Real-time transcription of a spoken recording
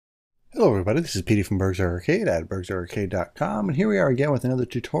Hello everybody, this is Petey from BurgZerg Arcade at BurgZergArcade.com, and here we are again with another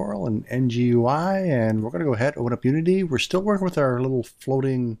tutorial in NGUI, and we're going to go ahead and open up Unity. We're still working with our little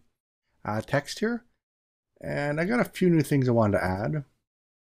floating text here, and I got a few new things I wanted to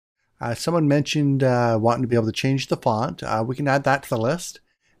add. Someone mentioned wanting to be able to change the font. We can add that to the list.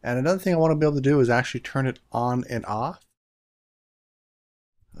 And another thing I want to be able to do is actually turn it on and off.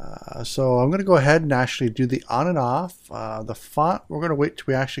 So I'm going to go ahead and actually do the on and off. The font, we're going to wait till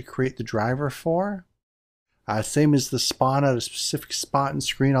we actually create the driver for. Same as the spawn at a specific spot in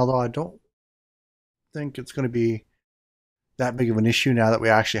screen, although I don't think it's going to be that big of an issue now that we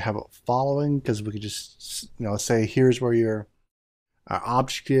actually have it following, because we could just, say here's where your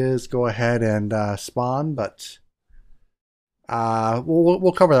object is, go ahead and spawn, but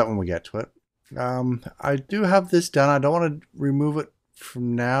we'll cover that when we get to it. I do have this done. I don't want to remove it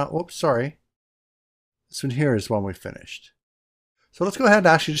from now. Oops, sorry. This one here is one we finished. So let's go ahead and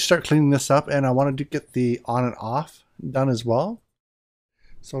actually just start cleaning this up, and I wanted to get the on and off done as well.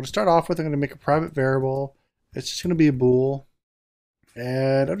 So to start off with, I'm going to make a private variable. It's just going to be a bool,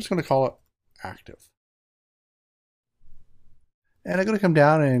 and I'm just going to call it active. And I'm going to come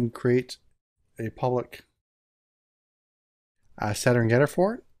down and create a public setter and getter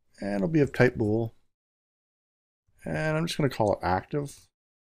for it, and it'll be of type bool. And I'm just going to call it active.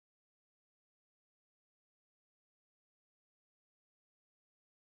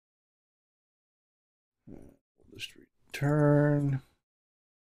 We'll just return.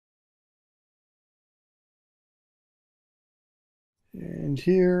 And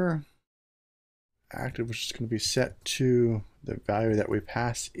here, active, which is going to be set to the value that we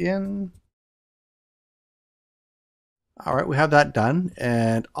pass in. All right, we have that done.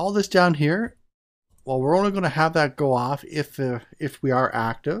 And all this down here, well, we're only going to have that go off if we are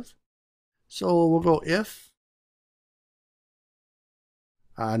active. So we'll go if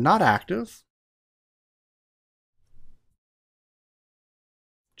not active,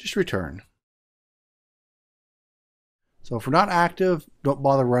 just return. So if we're not active, don't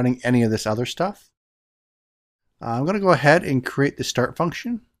bother running any of this other stuff. I'm going to go ahead and create the start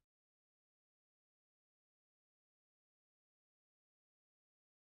function.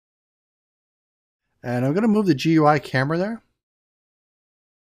 And I'm going to move the GUI camera there.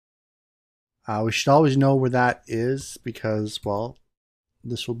 We should always know where that is because, well,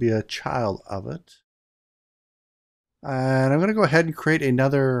 this will be a child of it. And I'm going to go ahead and create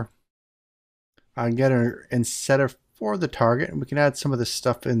another getter and setter for the target, and we can add some of this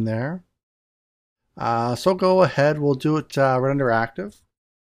stuff in there. So go ahead, we'll do it right under active.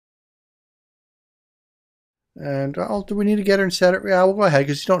 And do we need to getter and setter? Yeah, we'll go ahead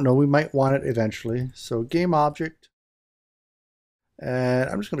because you don't know, we might want it eventually. So game object, and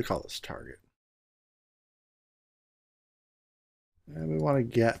I'm just going to call this target. And we want to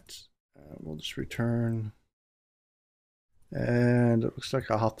get, we'll just return. And it looks like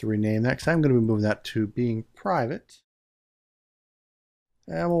I'll have to rename that because I'm going to be moving that to being private.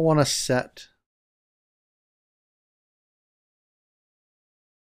 And we'll want to set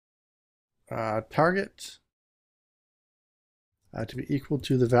target to be equal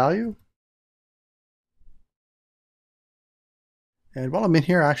to the value. And while I'm in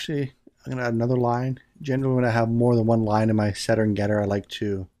here, actually, I'm going to add another line. Generally, when I have more than one line in my setter and getter, I like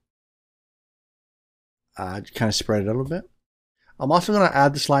to kind of spread it a little bit. I'm also going to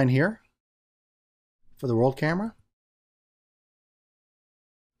add this line here for the world camera.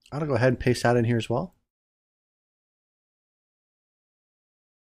 I'm going to go ahead and paste that in here as well.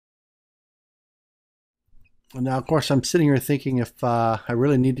 And now, of course, I'm sitting here thinking if I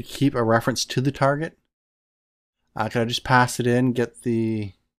really need to keep a reference to the target. Can I just pass it in, get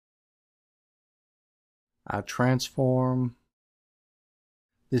the transform?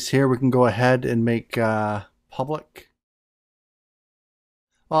 This here we can go ahead and make public.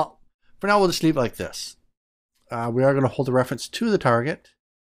 Well, for now we'll just leave it like this. We are going to hold the reference to the target.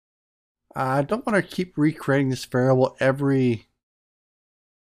 I don't want to keep recreating this variable every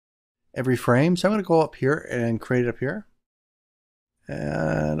frame, so I'm going to go up here and create it up here.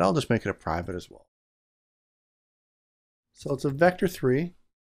 And I'll just make it a private as well. So it's a vector3.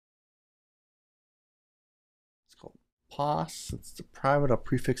 It's called pos. It's the private. I'll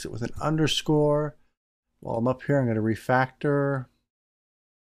prefix it with an underscore. While I'm up here, I'm going to refactor.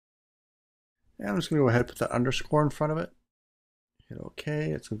 And I'm just going to go ahead and put that underscore in front of it. Hit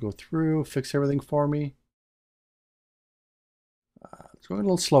OK. It's going to go through, fix everything for me. It's going a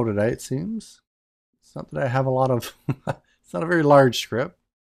little slow today, it seems. It's not that I have a lot of, it's not a very large script.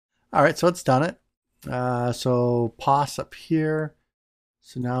 All right, so it's done it. So pos up here.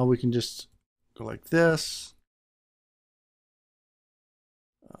 So now we can just go like this.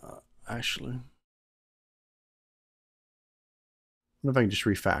 actually. I wonder if I can just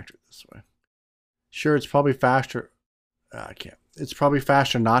refactor it this way. Sure, it's probably faster. I can't. It's probably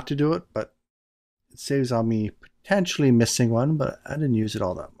faster not to do it, but it saves on me potentially missing one, but I didn't use it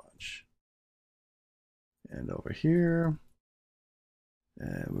all that much. And over here.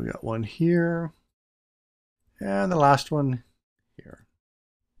 And we got one here. And the last one here.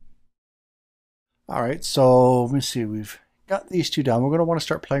 All right, so let me see. We've got these two done. We're going to want to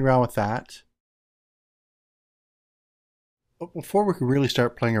start playing around with that. But before we can really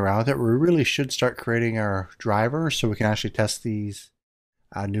start playing around with it, we really should start creating our driver so we can actually test these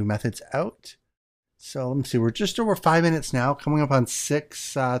new methods out. So let me see. We're just over 5 minutes now, coming up on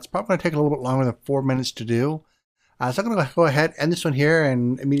 6. It's probably going to take a little bit longer than 4 minutes to do. So I'm going to go ahead, end this one here,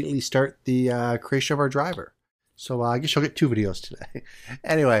 and immediately start the creation of our driver. So I guess you'll get 2 videos today.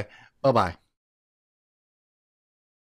 Anyway, bye-bye.